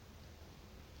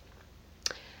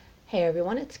Hey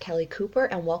everyone, it's Kelly Cooper,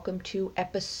 and welcome to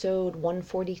episode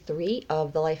 143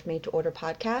 of the Life Made to Order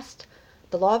podcast.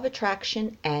 The law of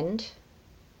attraction and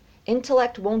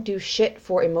intellect won't do shit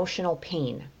for emotional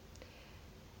pain.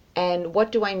 And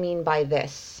what do I mean by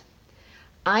this?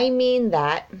 I mean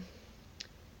that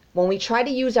when we try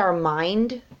to use our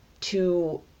mind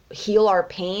to heal our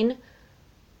pain,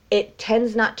 it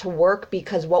tends not to work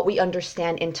because what we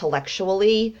understand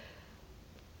intellectually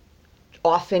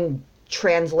often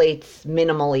translates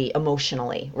minimally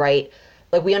emotionally, right?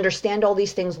 Like we understand all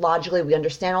these things logically, we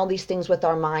understand all these things with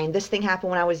our mind. This thing happened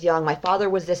when I was young. My father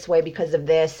was this way because of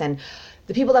this, and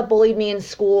the people that bullied me in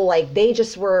school, like they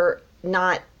just were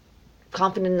not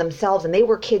confident in themselves, and they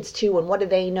were kids too, and what do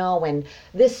they know? And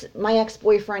this, my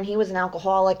ex-boyfriend, he was an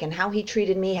alcoholic, and how he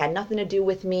treated me had nothing to do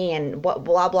with me, and blah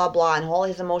blah blah, and all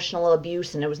his emotional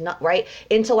abuse, and it was not right.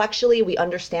 Intellectually, we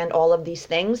understand all of these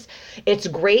things. It's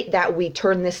great that we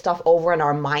turn this stuff over in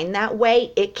our mind that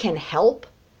way. It can help.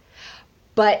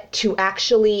 But to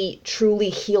actually truly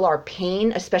heal our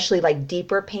pain, especially like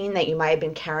deeper pain that you might have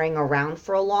been carrying around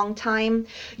for a long time,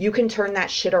 you can turn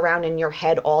that shit around in your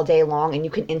head all day long, and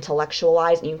you can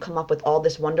intellectualize and you can come up with all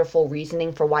this wonderful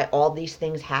reasoning for why all these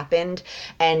things happened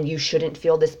and you shouldn't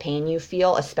feel this pain you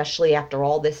feel, especially after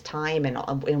all this time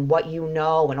and what you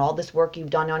know and all this work you've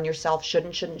done on yourself.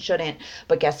 Shouldn't.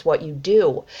 But guess what? You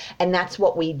do. And that's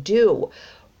what we do.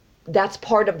 That's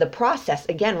part of the process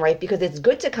again, right? Because it's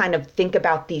good to kind of think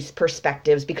about these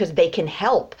perspectives because they can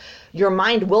help. Your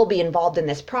mind will be involved in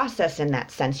this process in that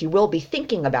sense. You will be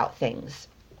thinking about things.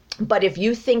 But if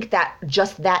you think that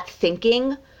just that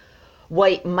thinking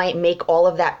might make all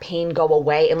of that pain go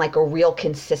away in like a real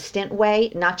consistent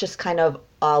way, not just kind of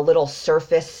a little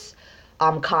surface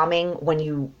calming when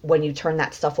you turn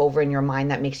that stuff over in your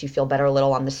mind that makes you feel better a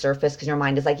little on the surface because your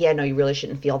mind is like, yeah, no, you really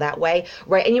shouldn't feel that way,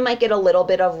 right? And you might get a little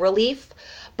bit of relief,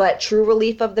 but true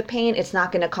relief of the pain, it's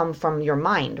not going to come from your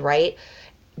mind, right?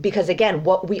 Because again,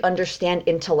 what we understand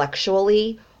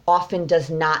intellectually often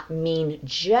does not mean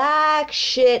jack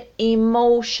shit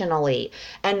emotionally.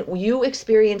 And you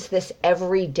experience this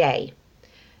every day.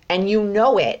 And you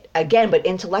know it again, but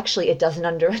intellectually it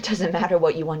doesn't matter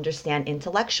what you understand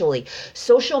intellectually.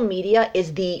 Social media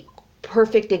is the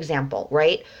perfect example,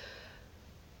 right?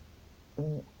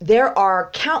 There are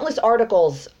countless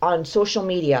articles on social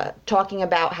media talking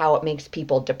about how it makes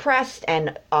people depressed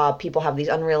and people have these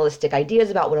unrealistic ideas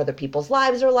about what other people's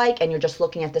lives are like, and you're just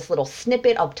looking at this little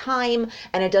snippet of time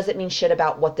and it doesn't mean shit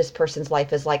about what this person's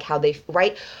life is like, how they,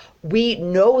 right? We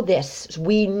know this.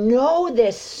 We know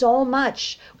this so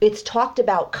much. It's talked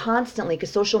about constantly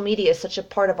because social media is such a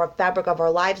part of our fabric of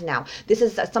our lives now. This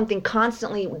is something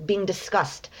constantly being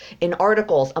discussed in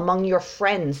articles among your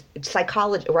friends,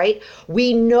 psychology, right?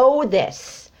 We know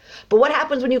this. But what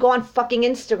happens when you go on fucking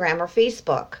Instagram or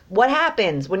Facebook? What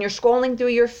happens when you're scrolling through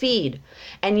your feed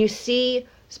and you see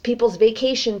people's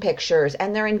vacation pictures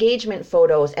and their engagement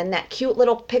photos and that cute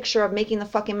little picture of making the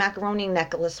fucking macaroni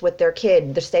necklace with their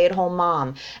kid, the stay-at-home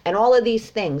mom, and all of these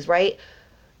things, right?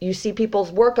 You see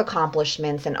people's work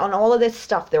accomplishments and on all of this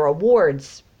stuff, their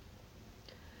awards.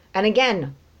 And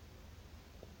again,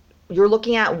 you're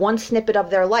looking at one snippet of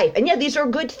their life. And yeah, these are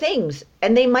good things.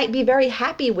 And they might be very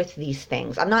happy with these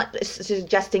things. I'm not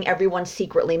suggesting everyone's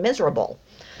secretly miserable.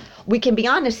 We can be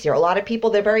honest here. A lot of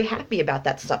people, they're very happy about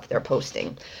that stuff they're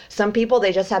posting. Some people,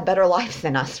 they just have better lives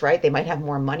than us, right? They might have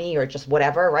more money or just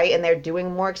whatever, right? And they're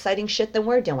doing more exciting shit than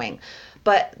we're doing.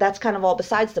 But that's kind of all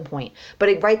besides the point.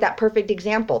 But right, that perfect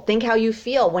example. Think how you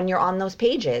feel when you're on those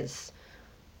pages.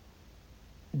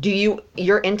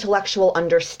 Your intellectual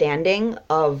understanding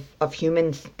of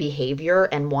human behavior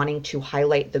and wanting to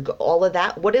highlight all of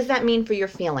that, what does that mean for your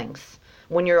feelings?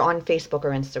 When you're on Facebook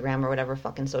or Instagram or whatever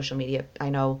fucking social media. I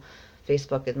know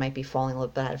Facebook, it might be falling a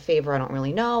little bit out of favor. I don't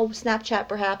really know. Snapchat,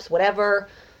 perhaps, whatever.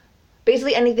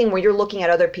 Basically anything where you're looking at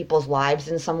other people's lives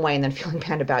in some way and then feeling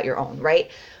bad about your own, right?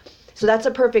 So that's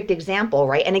a perfect example,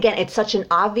 right? And again, it's such an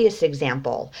obvious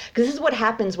example because this is what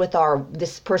happens with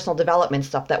this personal development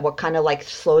stuff, that what kind of like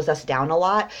slows us down a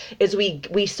lot is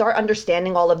we start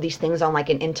understanding all of these things on like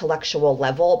an intellectual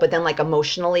level, but then like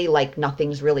emotionally, like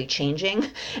nothing's really changing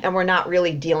and we're not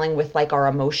really dealing with like our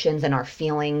emotions and our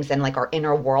feelings and like our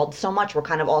inner world so much. We're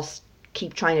kind of all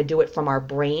keep trying to do it from our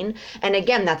brain. And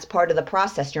again, that's part of the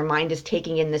process. Your mind is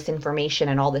taking in this information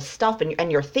and all this stuff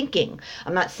and you're thinking.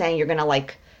 I'm not saying you're going to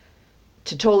like,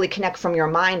 to totally connect from your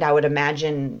mind, I would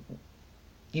imagine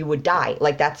you would die.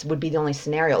 Like would be the only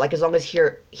scenario. Like as long as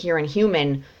here in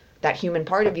human, That human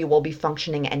part of you will be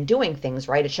functioning and doing things,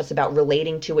 right? It's just about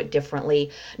relating to it differently,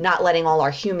 not letting all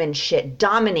our human shit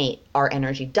dominate our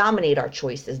energy, dominate our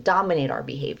choices, dominate our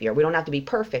behavior. We don't have to be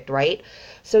perfect, right?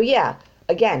 So yeah,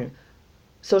 again,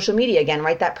 social media again,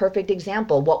 right? That perfect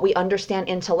example. What we understand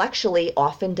intellectually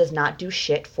often does not do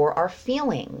shit for our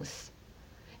feelings.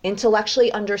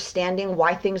 Intellectually understanding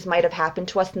why things might have happened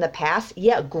to us in the past,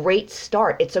 yeah, great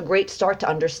start. It's a great start to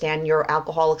understand your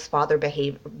alcoholic's father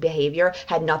behavior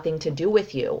had nothing to do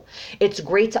with you. It's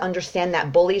great to understand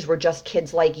that bullies were just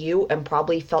kids like you and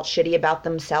probably felt shitty about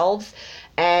themselves,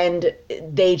 and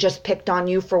they just picked on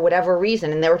you for whatever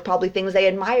reason, and there were probably things they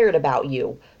admired about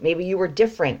you. Maybe you were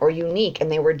different or unique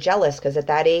and they were jealous, because at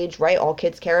that age, right, all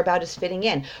kids care about is fitting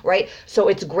in, right? So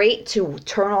it's great to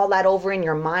turn all that over in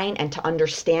your mind and to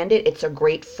understand it. It's a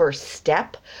great first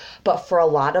step. But for a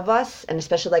lot of us, and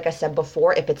especially like I said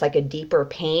before, if it's like a deeper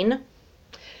pain,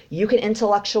 you can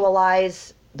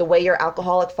intellectualize the way your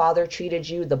alcoholic father treated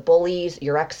you, the bullies,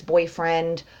 your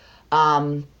ex-boyfriend,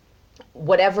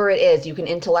 whatever it is. You can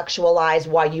intellectualize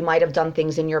why you might have done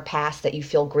things in your past that you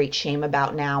feel great shame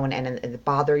about now, and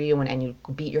bother you, and you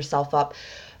beat yourself up.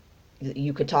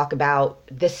 You could talk about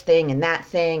this thing and that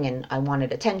thing, and I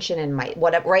wanted attention and my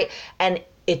whatever, right? And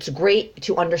it's great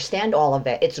to understand all of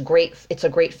it. It's great. It's a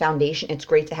great foundation. It's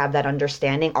great to have that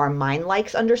understanding. Our mind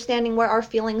likes understanding where our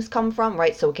feelings come from,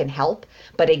 right? So it can help.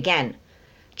 But again,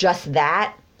 just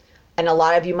that, and a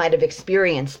lot of you might have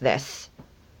experienced this,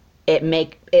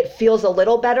 it feels a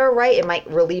little better, right? It might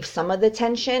relieve some of the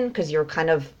tension because you're kind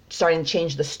of starting to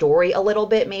change the story a little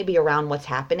bit, maybe around what's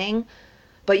happening.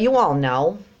 But you all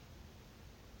know,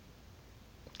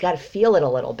 got to feel it a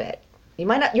little bit. You're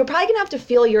probably gonna have to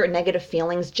feel your negative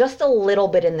feelings just a little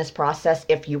bit in this process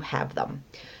if you have them.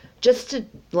 Just to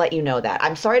let you know that.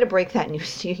 I'm sorry to break that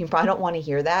news to you. You probably don't want to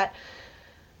hear that,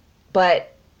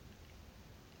 but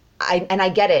I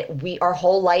get it. Our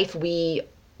whole life we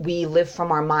live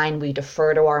from our mind, we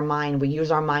defer to our mind, we use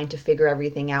our mind to figure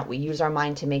everything out, we use our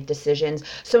mind to make decisions.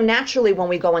 So naturally, when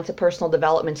we go into personal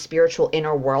development, spiritual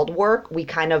inner world work, we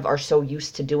kind of are so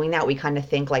used to doing that, we kind of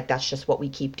think like that's just what we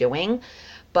keep doing.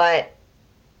 But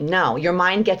no, your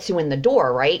mind gets you in the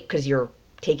door, right? Because you're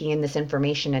taking in this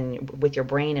information and with your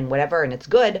brain and whatever, and it's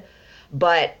good.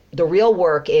 But the real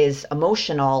work is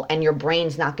emotional, and your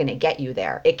brain's not going to get you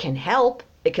there. It can help.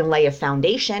 It can lay a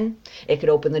foundation. It could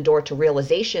open the door to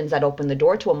realizations that open the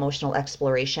door to emotional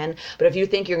exploration. But if you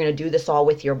think you're going to do this all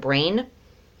with your brain,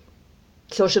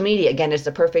 social media, again, is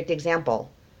the perfect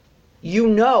example. You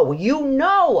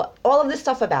know all of this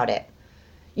stuff about it.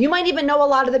 You might even know a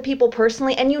lot of the people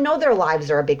personally, and you know their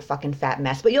lives are a big fucking fat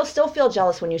mess, but you'll still feel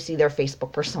jealous when you see their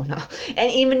Facebook persona.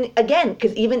 And even, again,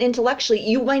 because even intellectually,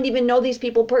 you might even know these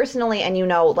people personally, and you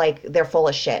know, like, they're full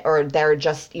of shit, or they're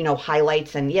just,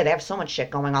 highlights, and yeah, they have so much shit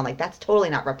going on. Like, that's totally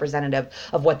not representative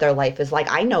of what their life is like.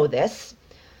 I know this.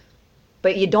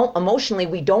 But emotionally,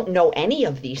 we don't know any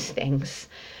of these things.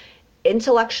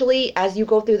 Intellectually, as you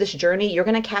go through this journey, you're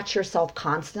going to catch yourself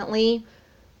constantly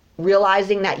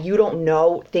realizing that you don't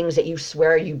know things that you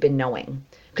swear you've been knowing,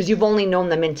 because you've only known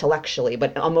them intellectually,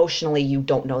 but emotionally you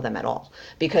don't know them at all,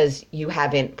 because you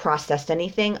haven't processed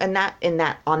anything on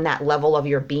that level of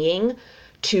your being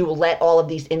to let all of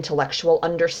these intellectual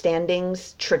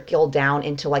understandings trickle down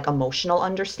into like emotional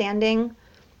understanding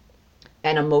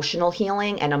and emotional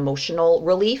healing and emotional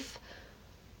relief.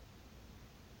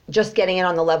 Just getting it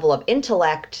on the level of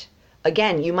intellect,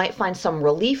 again, you might find some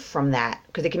relief from that,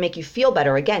 because it can make you feel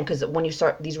better, again, because when you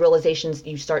start these realizations,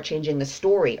 you start changing the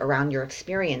story around your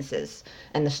experiences,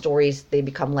 and the stories, they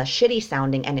become less shitty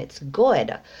sounding, and it's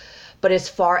good. But as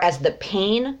far as the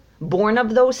pain born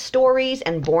of those stories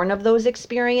and born of those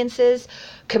experiences,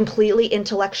 completely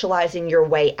intellectualizing your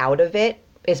way out of it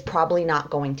is probably not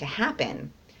going to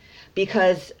happen,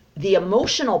 because the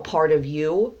emotional part of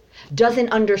you doesn't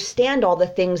understand all the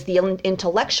things the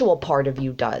intellectual part of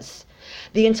you does.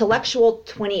 The intellectual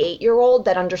 28-year-old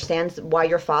that understands why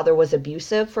your father was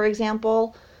abusive, for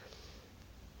example,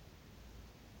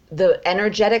 the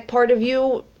energetic part of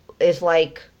you is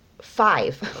like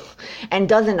 5 and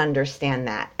doesn't understand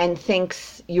that, and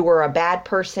thinks you were a bad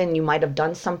person, you might have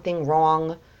done something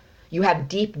wrong, you have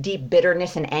deep, deep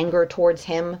bitterness and anger towards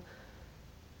him,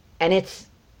 and it's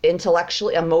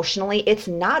intellectually, emotionally, it's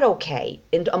not okay.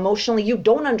 And emotionally, you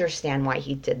don't understand why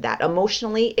he did that.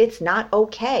 Emotionally, it's not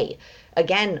okay.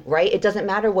 Again, right? It doesn't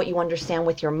matter what you understand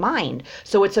with your mind.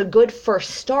 So it's a good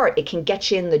first start. It can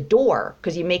get you in the door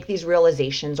because you make these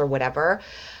realizations or whatever.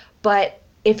 But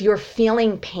if you're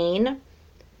feeling pain,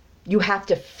 you have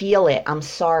to feel it. I'm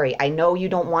sorry. I know you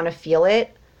don't want to feel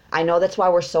it. I know that's why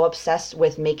we're so obsessed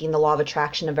with making the law of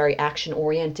attraction a very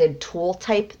action-oriented tool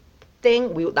type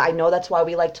thing. I know that's why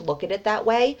we like to look at it that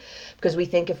way, because we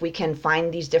think if we can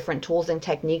find these different tools and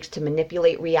techniques to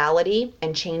manipulate reality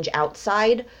and change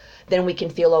outside, then we can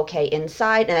feel okay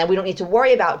inside. And then we don't need to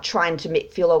worry about trying to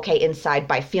feel okay inside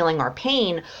by feeling our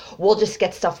pain. We'll just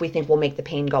get stuff we think will make the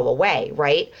pain go away,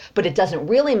 right? But it doesn't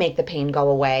really make the pain go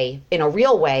away in a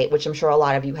real way, which I'm sure a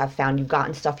lot of you have found. You've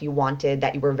gotten stuff you wanted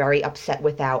that you were very upset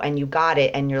without, and you got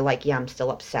it, and you're like, yeah, I'm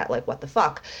still upset. Like, what the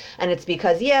fuck? And it's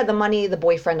because, yeah, the money, the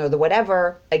boyfriend, or the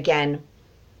whatever, again,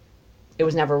 it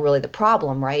was never really the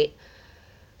problem, right?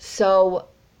 So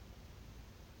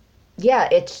yeah,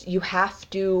 you have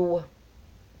to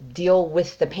deal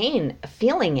with the pain,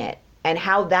 feeling it, and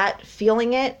how that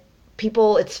feeling it,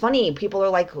 it's funny, people are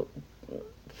like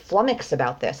flummoxed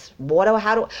about this.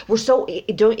 Isn't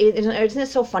it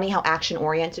so funny how action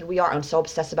oriented we are and so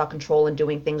obsessed about control and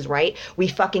doing things right? We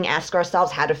fucking ask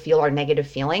ourselves how to feel our negative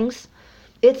feelings.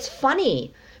 It's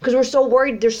funny because we're so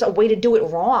worried there's a way to do it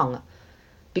wrong.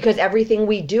 Because everything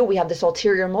we do, we have this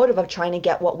ulterior motive of trying to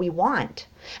get what we want.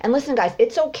 And listen, guys,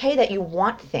 it's okay that you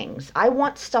want things. I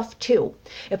want stuff too.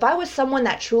 If I was someone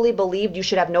that truly believed you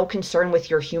should have no concern with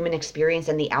your human experience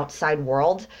and the outside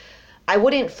world, I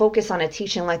wouldn't focus on a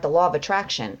teaching like the law of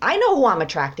attraction. I know who I'm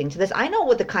attracting to this. I know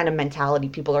what the kind of mentality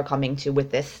people are coming to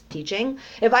with this teaching.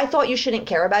 If I thought you shouldn't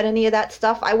care about any of that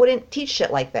stuff, I wouldn't teach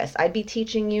shit like this. I'd be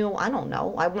teaching you, I don't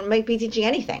know, I wouldn't be teaching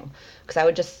anything. Because I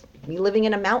would just be living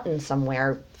in a mountain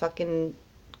somewhere, fucking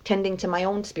tending to my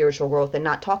own spiritual growth and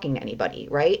not talking to anybody,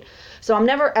 right? So I'm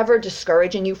never ever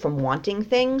discouraging you from wanting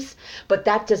things, but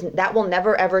that will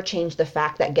never ever change the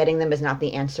fact that getting them is not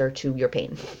the answer to your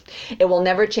pain. It will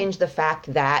never change the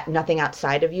fact that nothing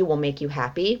outside of you will make you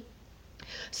happy.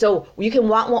 So you can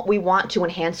want what we want to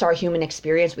enhance our human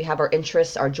experience. We have our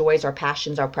interests, our joys, our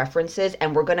passions, our preferences,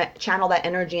 and we're going to channel that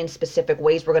energy in specific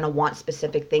ways. We're going to want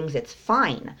specific things. It's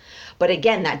fine. But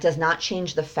again, that does not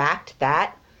change the fact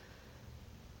that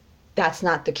that's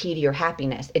not the key to your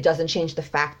happiness. It doesn't change the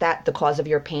fact that the cause of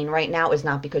your pain right now is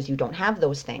not because you don't have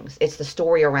those things. It's the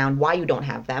story around why you don't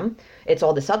have them. It's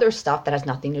all this other stuff that has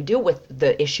nothing to do with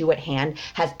the issue at hand,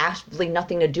 has absolutely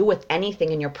nothing to do with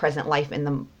anything in your present life,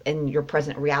 in your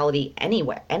present reality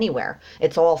anywhere.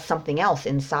 It's all something else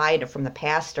inside or from the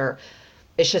past, or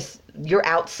it's just you're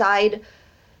outside.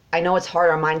 I know it's hard.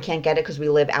 Our mind can't get it because we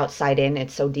live outside in.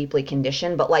 It's so deeply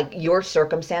conditioned. But like your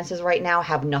circumstances right now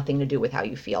have nothing to do with how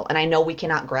you feel. And I know we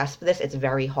cannot grasp this. It's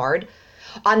very hard.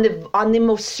 On the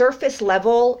most surface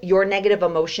level, your negative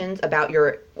emotions about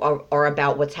or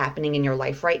about what's happening in your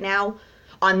life right now,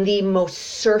 on the most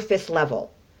surface level,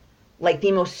 like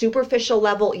the most superficial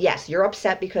level, yes, you're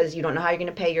upset because you don't know how you're going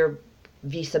to pay your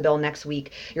Visa bill next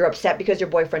week. You're upset because your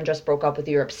boyfriend just broke up with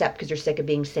you. You're upset because you're sick of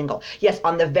being single. Yes,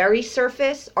 on the very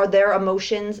surface, are there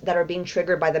emotions that are being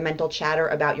triggered by the mental chatter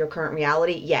about your current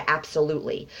reality? Yeah,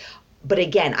 absolutely. But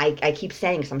again, I keep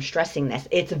saying, because I'm stressing this,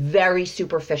 it's very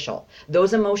superficial.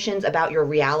 Those emotions about your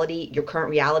reality, your current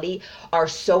reality, are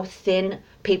so thin,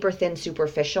 paper thin,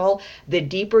 superficial. The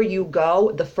deeper you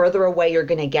go, the further away you're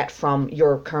going to get from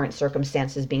your current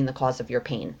circumstances being the cause of your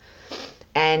pain.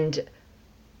 And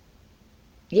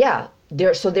yeah,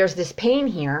 there's this pain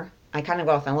here. I kind of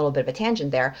got off on a little bit of a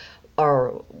tangent there,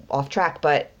 or off track,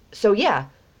 but so yeah,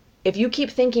 if you keep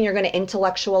thinking you're going to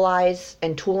intellectualize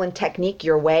and tool and technique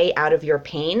your way out of your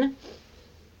pain,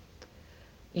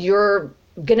 you're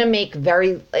going to make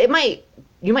you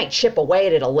might chip away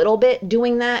at it a little bit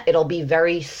doing that. It'll be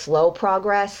very slow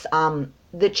progress.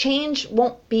 The change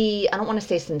won't be, I don't want to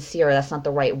say sincere, that's not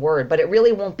the right word, but it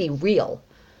really won't be real.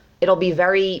 It'll be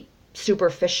very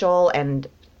superficial and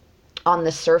on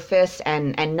the surface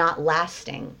and not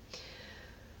lasting.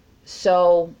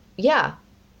 So yeah,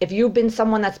 if you've been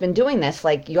someone that's been doing this,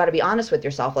 like, you got to be honest with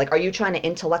yourself. Like, are you trying to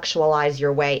intellectualize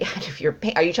your way out of your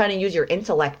pain? Are you trying to use your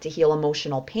intellect to heal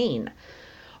emotional pain?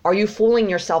 Are you fooling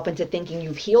yourself into thinking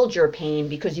you've healed your pain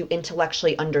because you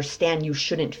intellectually understand you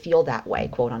shouldn't feel that way,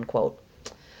 quote unquote?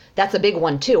 That's a big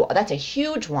one too. That's a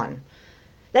huge one.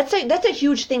 That's a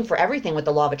huge thing for everything with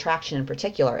the law of attraction in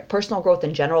particular, personal growth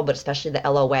in general, but especially the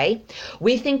LOA.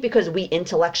 We think because we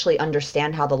intellectually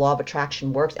understand how the law of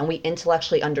attraction works and we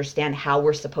intellectually understand how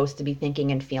we're supposed to be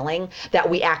thinking and feeling, that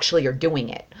we actually are doing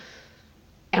it.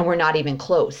 And we're not even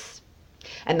close.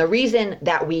 And the reason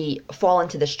that we fall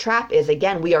into this trap is,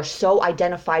 again, we are so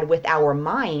identified with our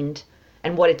mind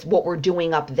and what we're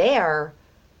doing up there,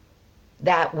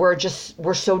 that we're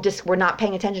not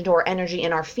paying attention to our energy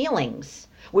and our feelings.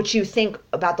 Which you think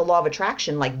about the law of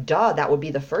attraction, like, duh, that would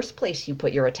be the first place you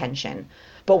put your attention.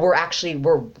 But we're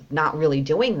not really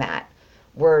doing that.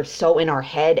 we're so in our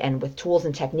head and with tools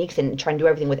and techniques and trying to do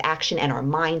everything with action and our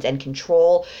minds and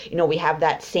control. We have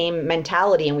that same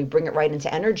mentality and we bring it right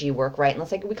into energy work, right? And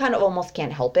it's like we kind of almost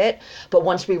can't help it. But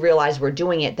once we realize we're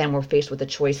doing it, then we're faced with a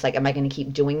choice like, am I going to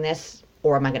keep doing this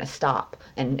or am I going to stop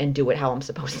and do it how I'm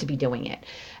supposed to be doing it?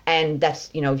 And that's,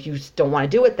 if you don't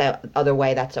want to do it the other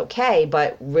way, that's okay.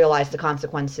 But realize the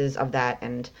consequences of that.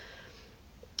 And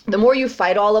the more you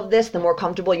fight all of this, the more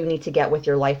comfortable you need to get with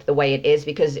your life the way it is,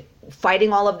 because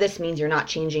fighting all of this means you're not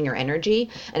changing your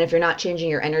energy. And if you're not changing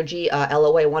your energy,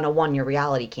 LOA 101, your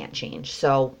reality can't change.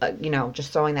 So,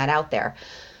 just throwing that out there.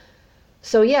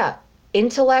 So yeah,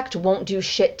 intellect won't do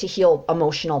shit to heal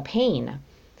emotional pain.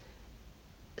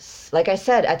 Like I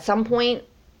said, at some point,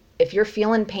 if you're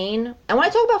feeling pain, and when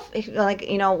I talk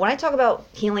about, when I talk about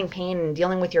healing pain and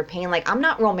dealing with your pain, I'm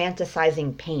not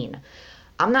romanticizing pain.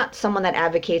 I'm not someone that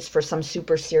advocates for some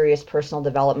super serious personal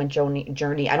development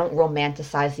journey. I don't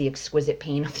romanticize the exquisite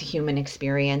pain of the human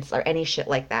experience or any shit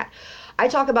like that. I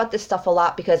talk about this stuff a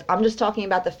lot because I'm just talking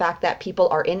about the fact that people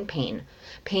are in pain.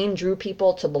 Pain drew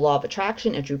people to the law of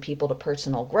attraction. It drew people to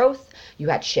personal growth. You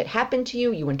had shit happen to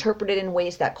you. You interpreted in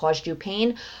ways that caused you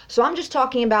pain. So I'm just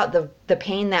talking about the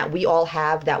pain that we all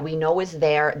have, that we know is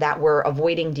there, that we're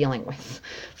avoiding dealing with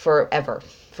forever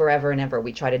and ever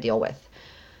we try to deal with.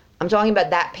 I'm talking about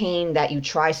that pain that you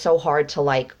try so hard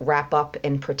to wrap up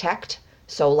and protect.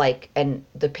 So and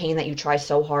the pain that you try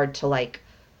so hard to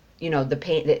the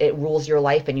pain that it rules your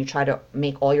life, and you try to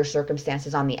make all your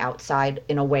circumstances on the outside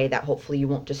in a way that hopefully you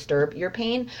won't disturb your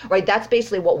pain, right? That's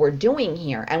basically what we're doing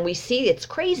here. And we see it's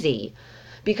crazy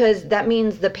because that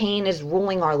means the pain is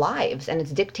ruling our lives and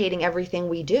it's dictating everything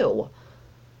we do.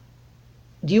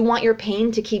 Do you want your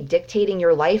pain to keep dictating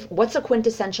your life? What's a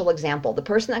quintessential example? The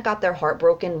person that got their heart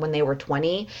broken when they were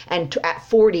 20 and at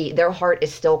 40, their heart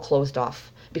is still closed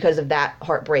off because of that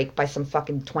heartbreak by some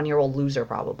fucking 20-year-old loser,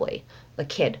 probably a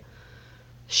kid.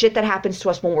 Shit that happens to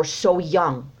us when we're so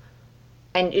young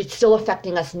and it's still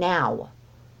affecting us now.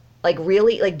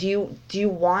 Really, do you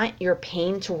want your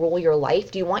pain to rule your life?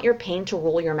 Do you want your pain to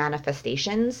rule your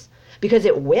manifestations? Because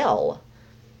it will.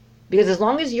 Because as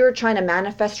long as you're trying to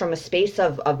manifest from a space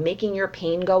of making your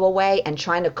pain go away and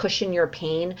trying to cushion your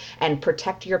pain and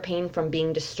protect your pain from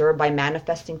being disturbed by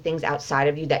manifesting things outside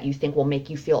of you that you think will make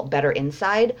you feel better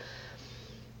inside,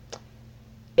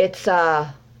 it's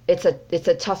a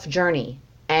tough journey.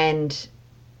 And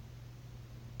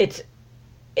it's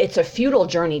a futile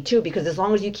journey too, because as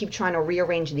long as you keep trying to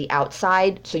rearrange the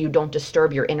outside so you don't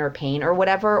disturb your inner pain or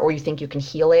whatever, or you think you can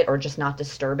heal it or just not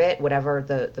disturb it, whatever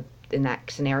the in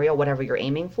that scenario, whatever you're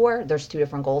aiming for, there's two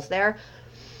different goals there.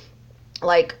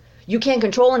 You can't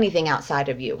control anything outside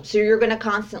of you. So you're going to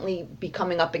constantly be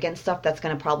coming up against stuff that's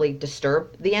going to probably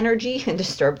disturb the energy and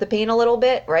disturb the pain a little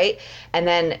bit, right? And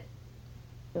then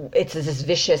it's this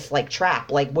vicious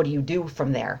trap. What do you do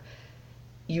from there?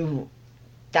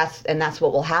 That's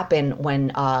what will happen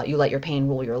when you let your pain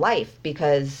rule your life,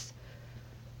 because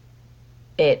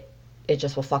it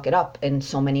just will fuck it up in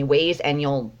so many ways, and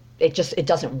it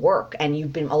doesn't work. And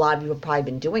a lot of you have probably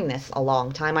been doing this a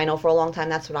long time. I know for a long time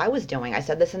that's what I was doing. I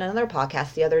said this in another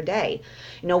podcast the other day.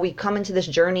 We come into this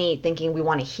journey thinking we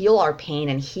want to heal our pain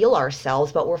and heal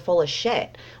ourselves, but we're full of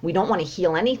shit. We don't want to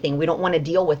heal anything. We don't want to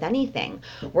deal with anything.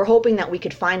 We're hoping that we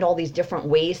could find all these different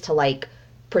ways to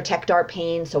protect our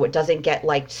pain so it doesn't get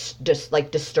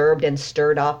disturbed and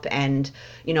stirred up, and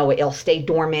it'll stay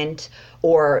dormant,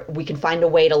 or we can find a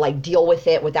way to deal with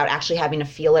it without actually having to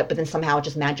feel it, but then somehow it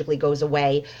just magically goes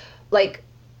away.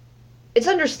 It's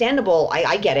understandable.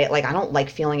 I get it. I don't like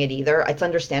feeling it either. It's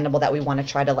understandable that we want to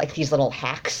try to these little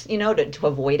hacks, to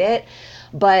avoid it.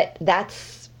 But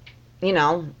that's,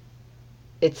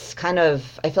 it's kind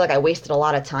of, I feel like I wasted a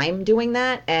lot of time doing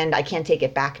that, and I can't take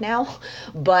it back now.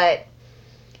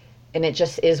 And it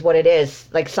just is what it is.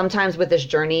 Sometimes with this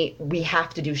journey, we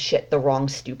have to do shit the wrong,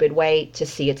 stupid way to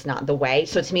see it's not the way.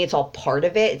 So to me, it's all part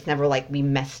of it. It's never we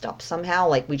messed up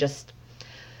somehow. We just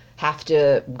have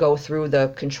to go through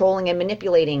the controlling and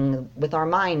manipulating with our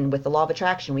mind, with the law of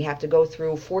attraction. We have to go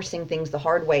through forcing things the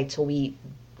hard way till we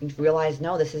realize,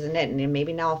 no, this isn't it. And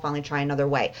maybe now I'll finally try another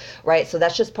way, right? So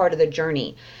that's just part of the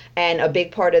journey. And a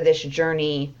big part of this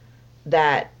journey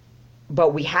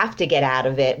but we have to get out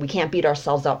of it. We can't beat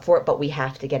ourselves up for it, but we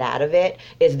have to get out of it,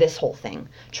 is this whole thing.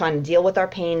 Trying to deal with our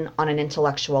pain on an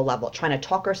intellectual level. Trying to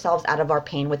talk ourselves out of our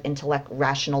pain with intellect,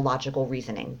 rational, logical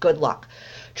reasoning. Good luck.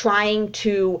 Trying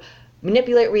to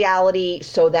manipulate reality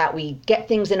so that we get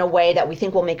things in a way that we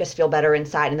think will make us feel better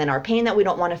inside, and then our pain that we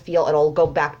don't want to feel, it'll go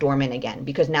back dormant again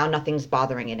because now nothing's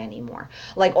bothering it anymore.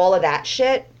 All of that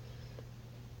shit.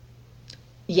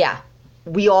 Yeah.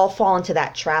 we all fall into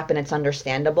that trap, and it's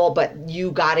understandable, but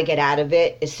you got to get out of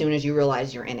it as soon as you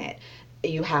realize you're in it.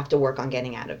 You have to work on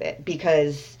getting out of it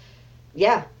because,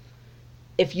 yeah,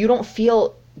 if you don't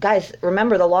feel, guys,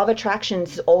 remember the law of attraction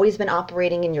has always been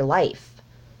operating in your life.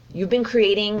 You've been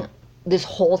creating this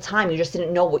whole time. You just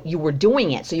didn't know what you were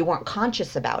doing it, so you weren't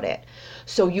conscious about it.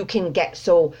 So you can get,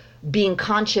 so being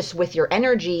conscious with your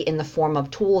energy in the form of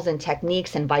tools and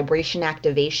techniques and vibration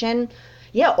activation,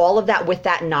 yeah, all of that with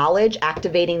that knowledge,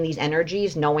 activating these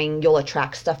energies, knowing you'll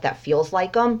attract stuff that feels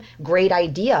like them, great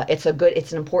idea. It's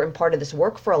an important part of this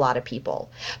work for a lot of people.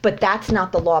 But that's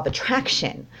not the law of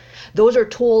attraction. Those are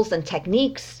tools and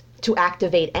techniques to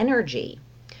activate energy.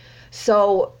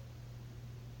 So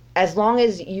as long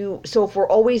as so if we're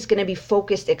always going to be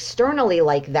focused externally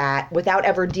like that without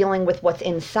ever dealing with what's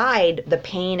inside, the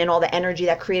pain and all the energy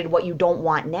that created what you don't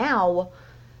want now,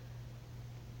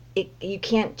 you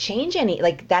can't change any,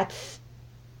 like,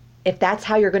 if that's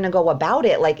how you're going to go about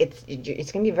it, like, it's going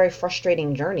to be a very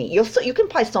frustrating journey. You can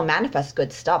probably still manifest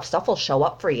good stuff will show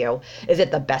up for you. Is it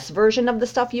the best version of the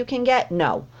stuff you can get?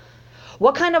 No.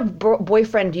 What kind of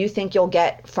boyfriend do you think you'll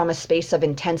get from a space of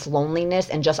intense loneliness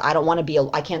and just,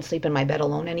 I can't sleep in my bed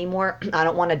alone anymore, I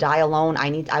don't want to die alone,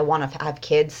 I want to have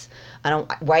kids,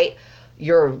 right?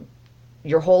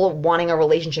 Your whole wanting a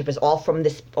relationship is all from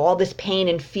all this pain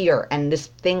and fear, and this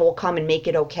thing will come and make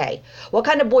it okay. What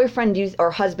kind of boyfriend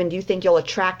or husband do you think you'll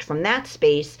attract from that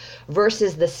space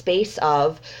versus the space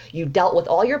of you dealt with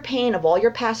all your pain of all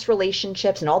your past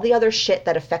relationships and all the other shit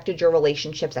that affected your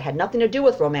relationships that had nothing to do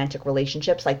with romantic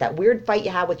relationships, like that weird fight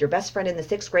you had with your best friend in the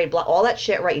 6th grade, all that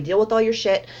shit, right? You deal with all your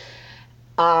shit.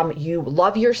 You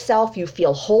love yourself, you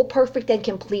feel whole, perfect, and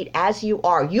complete as you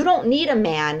are. You don't need a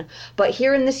man, but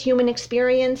here in this human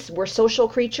experience, we're social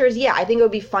creatures. Yeah, I think it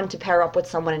would be fun to pair up with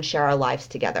someone and share our lives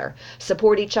together.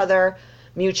 Support each other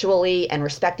mutually and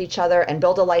respect each other and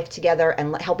build a life together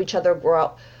and help each other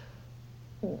grow.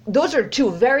 Those are two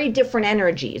very different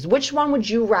energies. Which one would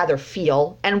you rather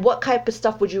feel, and what type of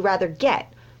stuff would you rather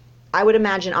get? I would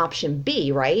imagine option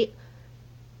B, right?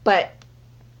 But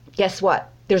guess what?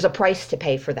 There's a price to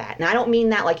pay for that. And I don't mean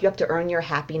that like you have to earn your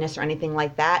happiness or anything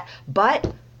like that,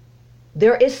 but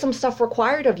there is some stuff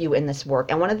required of you in this work.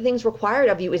 And one of the things required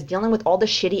of you is dealing with all the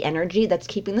shitty energy that's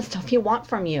keeping the stuff you want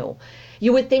from you.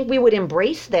 You would think we would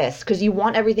embrace this because you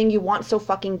want everything you want so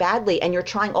fucking badly, and you're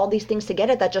trying all these things to get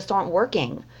it that just aren't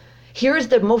working. Here's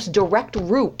the most direct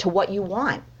route to what you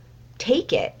want.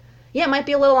 Take it. Yeah, it might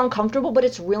be a little uncomfortable, but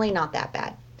it's really not that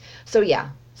bad. So yeah,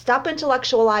 stop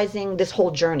intellectualizing this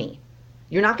whole journey.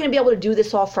 You're not going to be able to do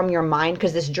this all from your mind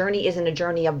because this journey isn't a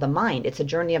journey of the mind. It's a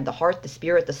journey of the heart, the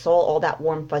spirit, the soul, all that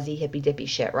warm, fuzzy, hippy-dippy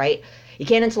shit, right? You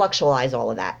can't intellectualize all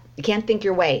of that. You can't think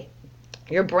your way.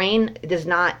 Your brain does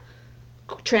not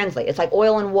translate. It's like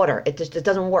oil and water. It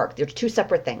doesn't work. They're two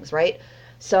separate things, right?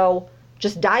 So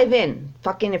just dive in.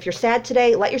 Fucking, if you're sad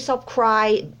today, let yourself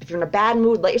cry. If you're in a bad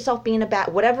mood, let yourself be in a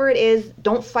bad, whatever it is,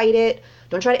 don't fight it.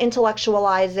 Don't try to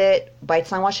intellectualize it by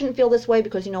saying, well, I shouldn't feel this way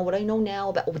because, you know, what I know now,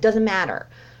 about it doesn't matter.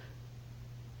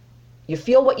 You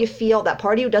feel what you feel. That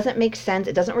part of you doesn't make sense.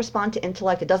 It doesn't respond to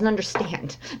intellect. It doesn't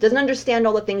understand. It doesn't understand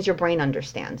all the things your brain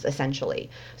understands, essentially.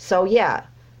 So, yeah,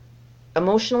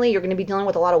 emotionally, you're going to be dealing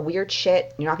with a lot of weird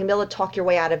shit. You're not going to be able to talk your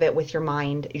way out of it with your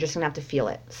mind. You're just going to have to feel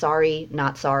it. Sorry,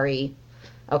 not sorry.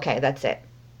 Okay, that's it.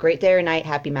 Great day or night.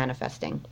 Happy manifesting.